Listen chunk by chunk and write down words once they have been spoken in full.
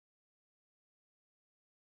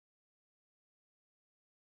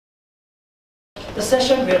the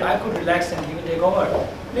session where I could relax and he will take over.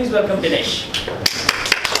 Please welcome Dinesh.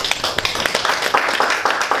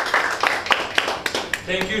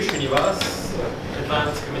 Thank you, Srinivas.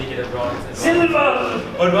 Advanced Communicator Bronze. Silver!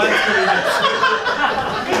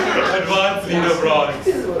 Advanced Leader Bronze.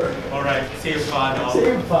 Silver. Alright, same far now.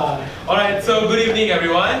 Same far. Alright, so good evening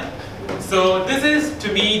everyone. So this is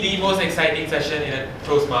to me the most exciting session in a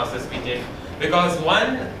Toastmasters meeting, because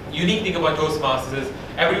one unique thing about Toastmasters is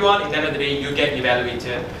everyone, at the end of the day, you get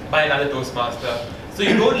evaluated by another Toastmaster. So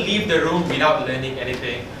you don't leave the room without learning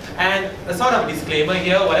anything. And a sort of disclaimer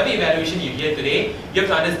here, whatever evaluation you hear today, you have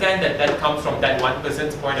to understand that that comes from that one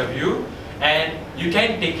person's point of view, and you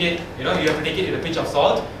can take it, you have to take it with a pinch of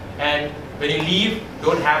salt, and when you leave,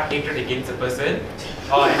 don't have hatred against the person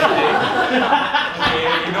or anything.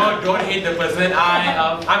 Okay, don't hate the person.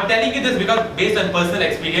 I'm telling you this because based on personal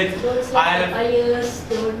experience, Don't set alias,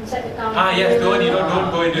 don't set account. yes, don't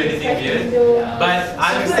go into anything weird. But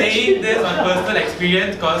I'm saying this on personal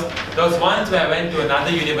experience because there was once where I went to another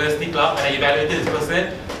university club and I evaluated this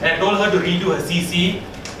person and I told her to redo her CC,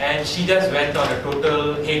 and she just went on a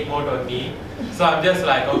total hate mode on me. So I'm just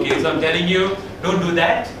like, okay, so I'm telling you, don't do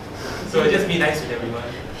that. So just be nice with everyone.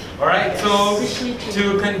 Alright, so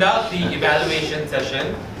to conduct the evaluation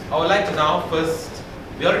session, I would like to now first,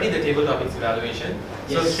 we already did the table topics evaluation,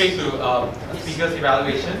 so straight to speaker's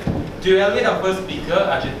evaluation. To evaluate our first speaker,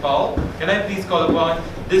 Ajit Paul, can I please call upon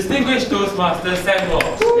Distinguished Toastmaster Samuel?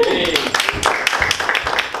 Hey.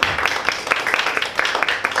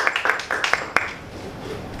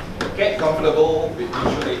 Get comfortable with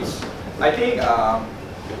visual aids. I think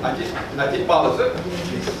Ajit Paul, is it?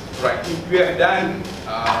 Right. We have done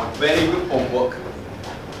very good homework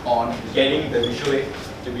on getting the visual aid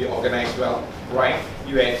to be organized well. Right.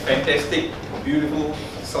 You had fantastic, beautiful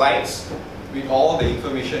slides with all the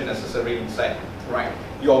information necessary inside. Right.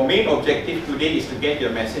 Your main objective today is to get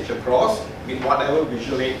your message across with whatever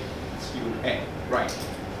visual aids you had. Right.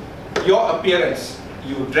 Your appearance,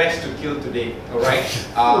 you dressed to kill today. All right.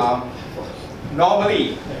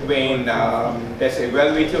 Normally, when there's an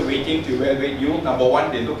evaluator waiting to evaluate you, number one,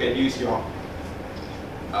 they look at you is your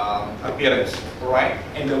appearance, right?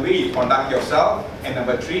 And the way you conduct yourself. And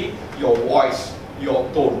number three, your voice, your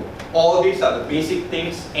tone. All these are the basic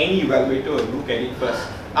things any evaluator will look at it first.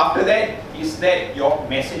 After that, is that your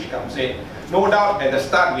message comes in. No doubt, at the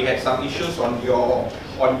start, we had some issues on your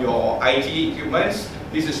IT equipments.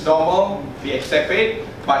 This is normal, we accept it.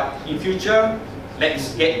 But in future,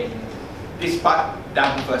 let's get this part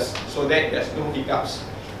done first so that there's no hiccups.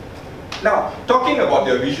 Now, talking about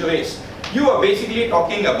the visual aids, you are basically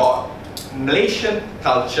talking about Malaysian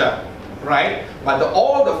culture, right? But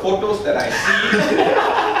all the photos that I see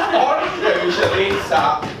on the visual aids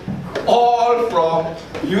are all from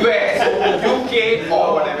US, UK,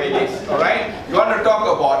 or whatever it is, alright? You want to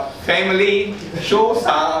talk about family, show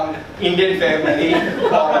some Indian family,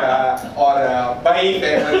 or a Bai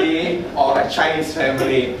family, or a Chinese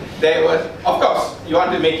family. There was, of course, you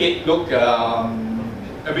want to make it look a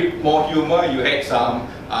bit more humor. You had some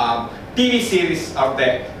TV series out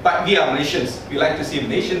there, but we are Malaysians. We like to see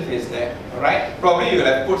Malaysian face there, alright? Probably you will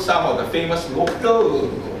have put some of the famous local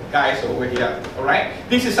guys over here, alright?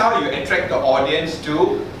 This is how you attract the audience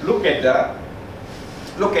to look at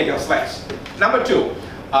your slides. Number two,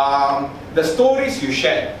 the stories you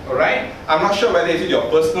share, alright? I'm not sure whether it's your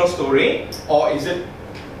personal story or is it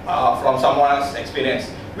from someone else's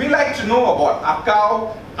experience. We like to know about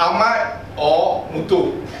Akau, Ahmad, or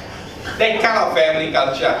Mutu. That kind of family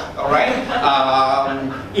culture, alright?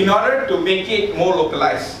 In order to make it more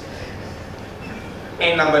localized.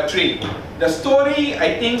 And number three, the story,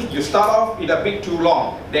 I think you start off with a bit too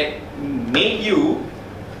long. That made you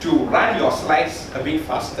to run your slides a bit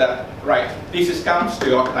faster, right? This comes to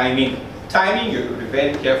your timing. Timing, you have to be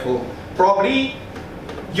very careful. Probably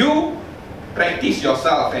you practice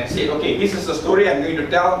yourself and say, okay, this is the story I'm going to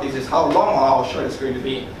tell. This is how long or how short it's going to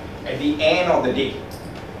be. At the end of the day,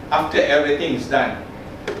 after everything is done,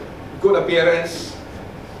 good appearance,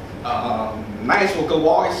 nice vocal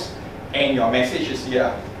voice, and your message is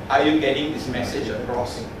here. Are you getting this message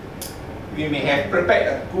across? We may have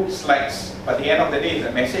prepared a good slides, but at the end of the day,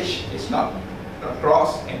 the message is not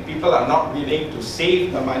across, and people are not willing to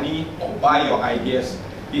save the money or buy your ideas.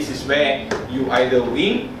 This is where you either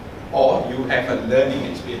win or you have a learning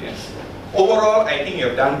experience. Overall, I think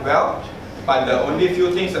you've done well, but the only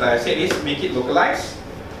few things that I said is make it localized,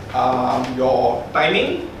 your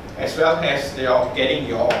timing, as well as your getting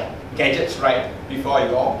your gadgets right before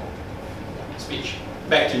your speech.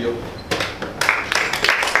 Back to you.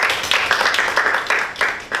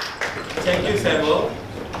 Thank you, Samuel.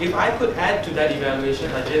 if I could add to that evaluation,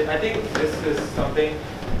 Ajit, I think this is something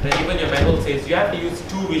that even your manual says you have to use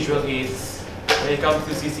 2 visual aids when it comes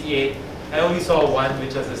to CC8. I only saw one,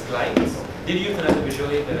 which was the slides. Did you use another visual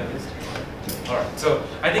aid that I missed? Alright, so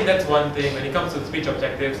I think that's one thing. When it comes to speech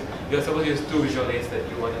objectives, you're supposed to use 2 visual aids that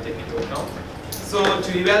you want to take into account. So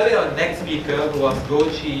to evaluate our next speaker, who was Goh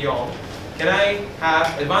Chi Yong, can I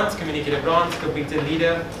have Advanced Communicator Bronze Competent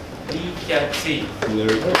Leader, Lee Kiat Si.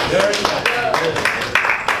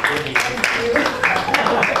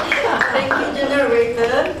 Thank you,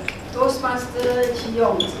 Generator. Toastmaster Chi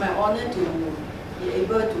Yong, it's my honor to be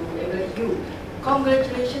able to evaluate you.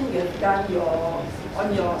 Congratulations, you have done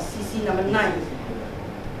on your CC number 9.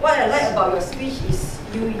 What I like about your speech is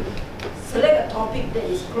you select a topic that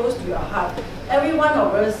is close to your heart. Every one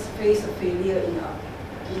of us face a failure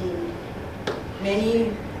in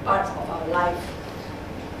many parts of our life.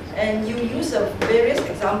 And you use a various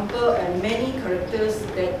examples and many characters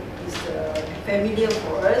that is familiar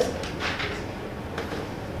for us.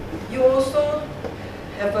 You also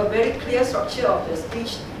have a very clear structure of the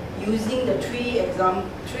speech using the 3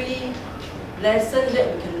 lessons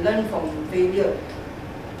that we can learn from failure.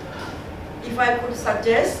 If I could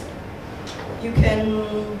suggest, you can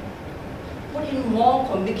put in more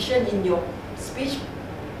conviction in your speech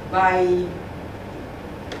by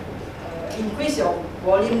increase your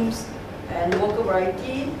volumes and vocal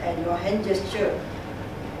variety and your hand gesture.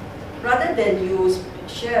 Rather than you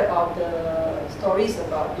share about the stories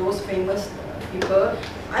about those famous people,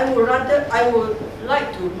 I would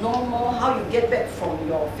like to know more how you get back from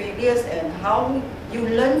your failures and how you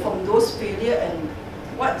learn from those failures and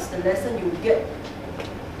what is the lesson you get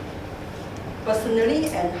personally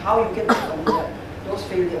and how you get back from those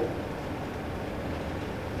failures.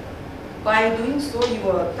 By doing so, you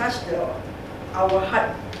will touch our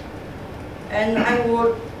heart. And I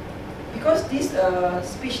would, because this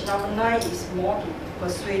speech number 9 is more to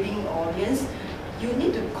persuading audience, you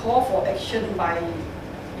need to call for action by,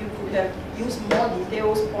 you could have used more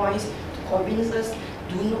details points to convince us,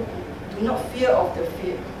 do not fear of the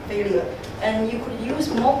failure. And you could use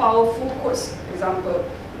more powerful quotes. For example,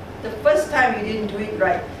 the first time you didn't do it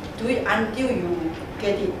right, do it until you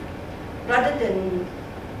get it. Rather than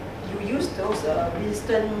you use those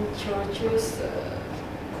Winston Churchill's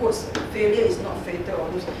quotes, failure is not fatal.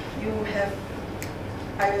 You have,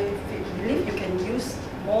 I believe you can use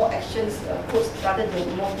more actions quotes rather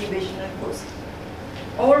than motivational quotes.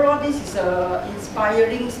 Overall, this is an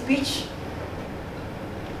inspiring speech.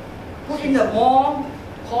 Put in a more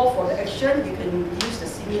call for the action. You can use the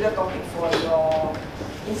similar topic for your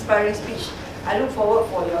inspiring speech. I look forward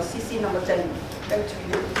for your CC number 10. Back to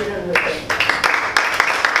you, General.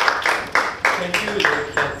 Thank you,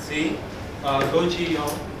 Nancy. Goh Chi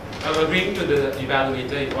Yong. I'm agreeing to the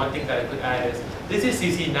evaluator. One thing that I could add is, this is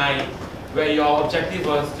CC 9, where your objective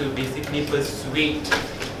was to basically persuade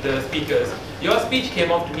the speakers. Your speech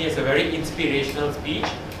came off to me as a very inspirational speech,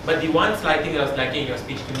 but the one slight thing that was lacking in your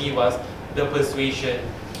speech to me was the persuasion.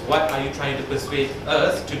 What are you trying to persuade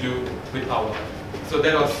us to do with power? So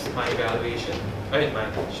that was my evaluation, my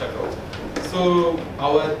shuttle. So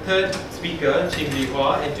our third speaker, Ching Li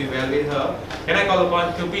Hua, and to evaluate her, can I call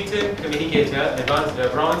upon Competent Communicator,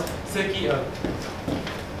 Advanced Bronze, Seki Ng.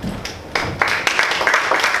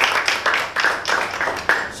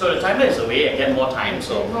 So the timer is away, I get more time,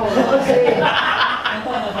 so.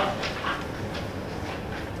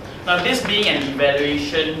 Now this being an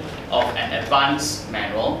evaluation of an advanced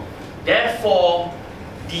manual, therefore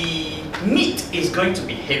the meat is going to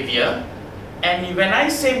be heavier. And when I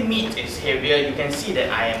say meat is heavier, you can see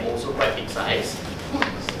that I am also quite big size.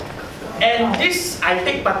 And this I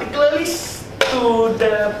take particularly to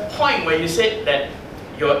the point where you said that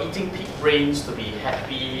you're eating pig brains to be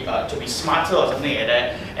happy, to be smarter or something like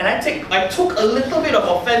that. And I took a little bit of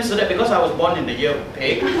offense to that because I was born in the year of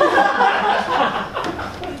pig.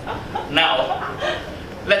 Now,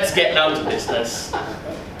 let's get down to business.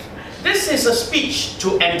 This is a speech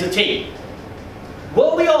to entertain.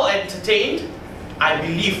 Were we all entertained? I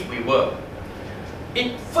believe we were.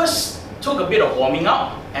 It first took a bit of warming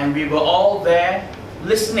up and we were all there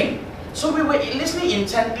listening. So we were listening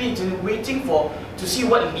intently, waiting to see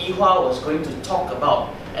what Li Hua was going to talk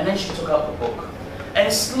about. And then she took out the book.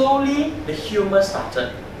 And slowly the humor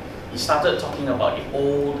started. He started talking about the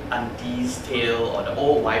old auntie's tale, or the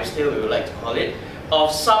old wives' tale, we would like to call it,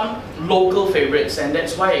 of some local favorites, and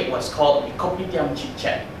that's why it was called the Kopitiam Chit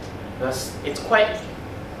Chat. Because it's quite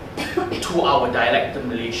to our dialect, the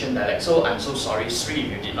Malaysian dialect. So I'm so sorry, Sri,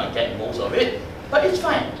 if you did not get most of it, but it's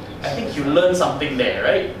fine. I think you learned something there,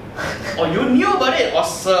 right? Or you knew about it,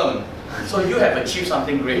 awesome. So you have achieved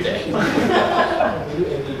something great there.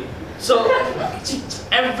 So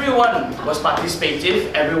everyone was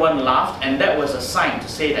participative, everyone laughed, and that was a sign to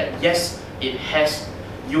say that yes,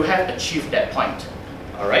 you have achieved that point.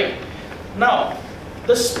 Alright? Now,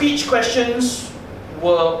 the speech questions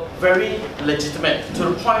were very legitimate to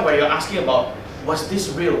the point where you're asking about, was this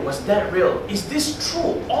real? Was that real? Is this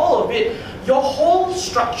true? All of it. Your whole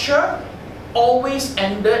structure always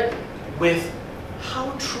ended with, how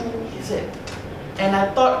true is it? And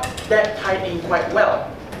I thought that tied in quite well.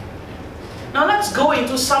 Now let's go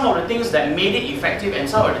into some of the things that made it effective and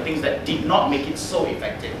some of the things that did not make it so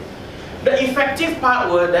effective. The effective part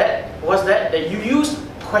was that you used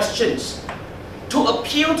questions to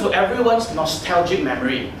appeal to everyone's nostalgic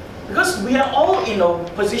memory. Because we are all in a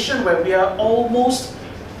position where we are almost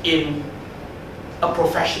in a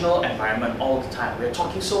professional environment all the time. We're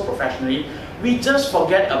talking so professionally, we just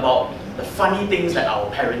forget about the funny things that our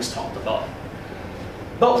parents talked about.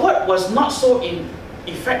 But what was not so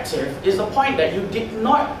effective is the point that you did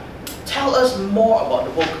not tell us more about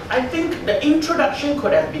the book. I think the introduction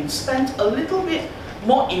could have been spent a little bit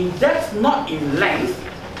more in depth, not in length,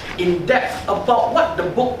 in depth about what the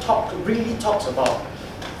book really talks about.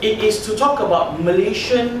 It is to talk about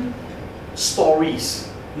Malaysian stories,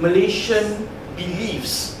 Malaysian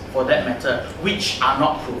beliefs for that matter, which are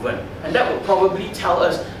not proven. And that would probably tell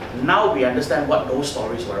us, now we understand what those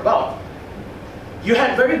stories were about. You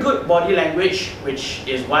had very good body language, which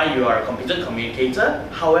is why you are a competent communicator.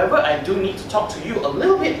 However, I do need to talk to you a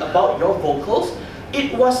little bit about your vocals.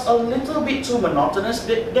 It was a little bit too monotonous.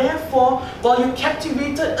 Therefore, while you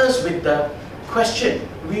captivated us with the question,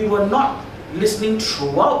 we were not listening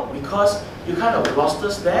throughout because you kind of lost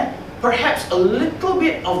us there. Perhaps a little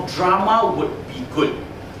bit of drama would be good.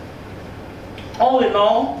 All in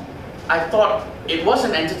all, I thought it was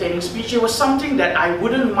an entertaining speech. It was something that I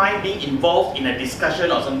wouldn't mind being involved in a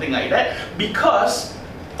discussion or something like that, because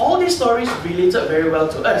all these stories related very well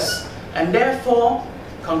to us. And therefore,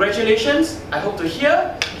 congratulations. I hope to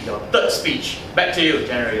hear your third speech. Back to you,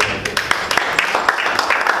 January.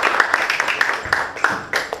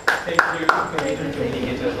 Thank you, competent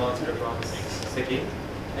communicators, non-script prompts. Seki.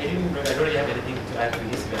 I don't really have anything to add to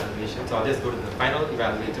this evaluation, so I'll just go to the final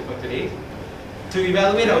evaluator for today. To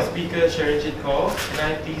evaluate our speaker, Sharonjit Kaur,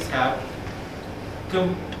 can I please have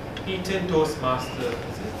competent Toastmaster,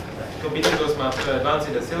 competent Toastmaster, advanced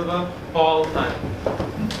in the silver, Paul Tan.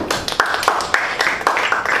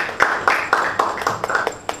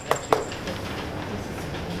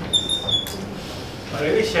 By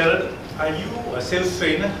the way, Sharon, are you a sales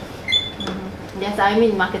trainer? Yes, I'm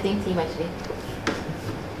in marketing team actually.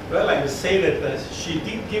 Well, I would say that she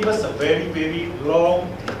did give us a very, very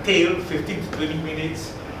long, detailed 15 to 20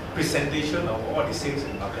 minutes presentation of all the sales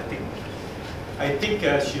and marketing. I think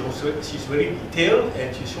she's very detailed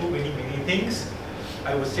and she showed many things.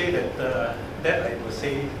 I would say that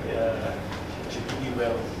she did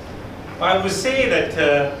well. I would say that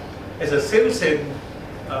as a sales and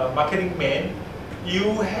marketing man,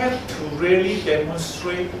 you have to really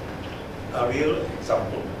demonstrate a real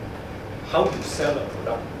example how to sell a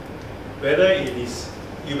product. Whether it is,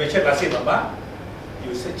 you mentioned nasi lemak,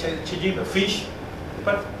 you said changing the fish,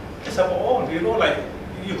 but as a all, you know, like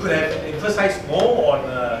you could have emphasized more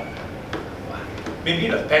on maybe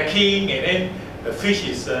the packing, and then the fish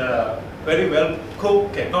is very well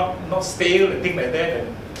cooked and not stale and things like that,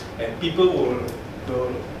 and people will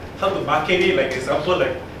how to market it, like example,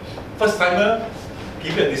 like first timer,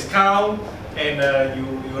 give you a discount, and you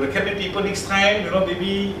recommend people next time, you know,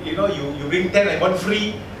 maybe you bring 10 and 1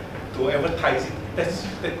 free to advertise it. That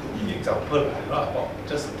could be an example, not about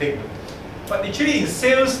just a thing. But actually in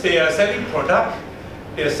sales, they are selling product,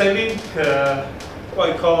 they are selling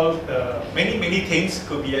what we call many things.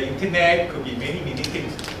 Could be internet, could be many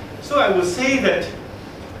things. So I would say that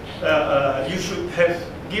you should have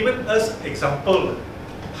given us example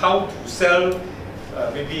how to sell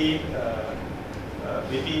maybe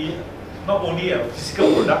not only a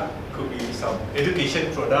physical product, could be some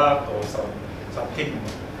education product or something.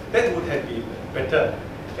 That would have been better.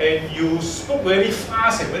 And you spoke very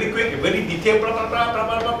fast and very quick and very detailed, blah, blah, blah, blah,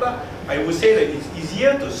 blah, blah, blah. I would say that it's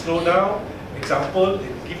easier to slow down, example,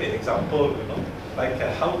 and give an example, you know, like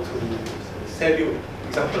how to sell you.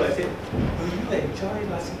 Example, I said, do you enjoy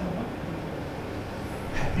nasi lemak?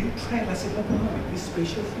 Have you tried nasi lemak with this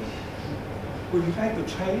special fish? Would you like to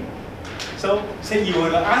try it? So, say you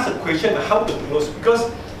will ask a question how to close,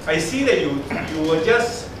 because I see that you will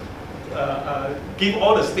just give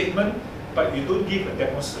all the statement, but you don't give a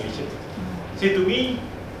demonstration. See, to me,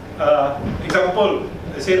 example,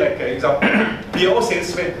 say like example, we are all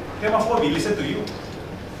salesmen, then of course we listen to you.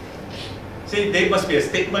 See, there must be a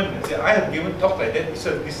statement and say, I have given talk like that,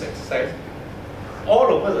 so this exercise.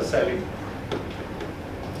 All of us are selling.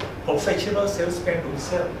 Professional salesmen don't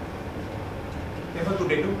sell. Then what do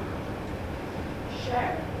they do?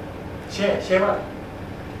 Share. Share what?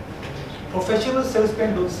 Professional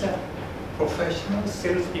salesmen don't sell. Professional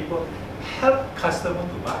salespeople help customer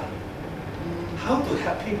to buy. How to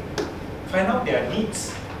help him? Find out their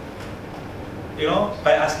needs. You know,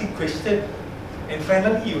 by asking questions. And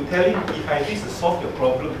finally, you tell him, if I this to solve your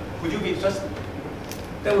problem, would you be interested?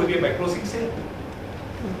 That would be my closing sale.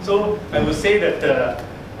 So I would say that,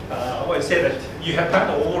 you have done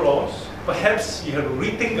the overalls. Perhaps you have to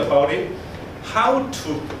rethink about it, how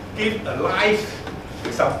to give a live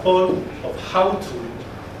example of how to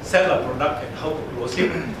sell a product and how to close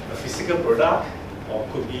it, a physical product, or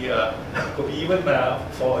could be even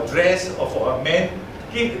for a dress or for a man.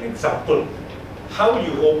 Give an example. How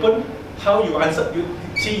you open, how you answer.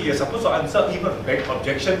 You're supposed to answer even back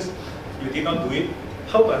objections. You did not do it.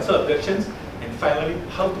 How to answer objections, and finally,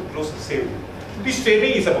 how to close the sale. This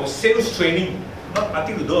training is about sales training,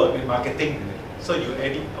 nothing to do with marketing. So you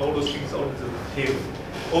add all those things onto the table.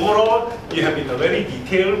 Overall, you have been a very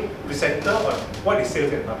detailed presenter on what is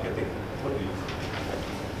sales and marketing. What do you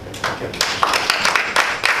think?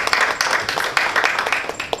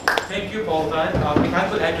 Thank you, Paul Tan. If I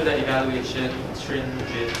could add to that evaluation,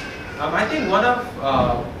 stringent. I think one of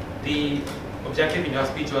the objective in your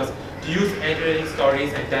speech was to use entertaining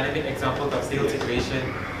stories and dynamic examples of sales situation.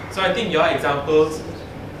 So I think your examples,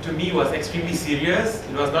 to me, was extremely serious.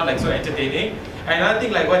 It was not like so entertaining. And another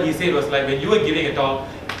thing, like what he said, was like when you were giving a talk,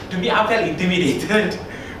 to me, I felt intimidated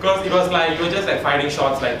because it was like you were just like firing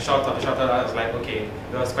shots, like shots after shot. I was like, okay,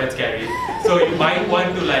 it was quite scary. So you might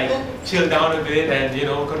want to like chill down a bit and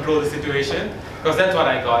control the situation, because that's what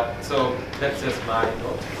I got. So that's just my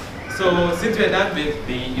note. So since we're done with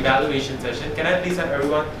the evaluation session, can I please have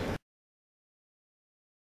everyone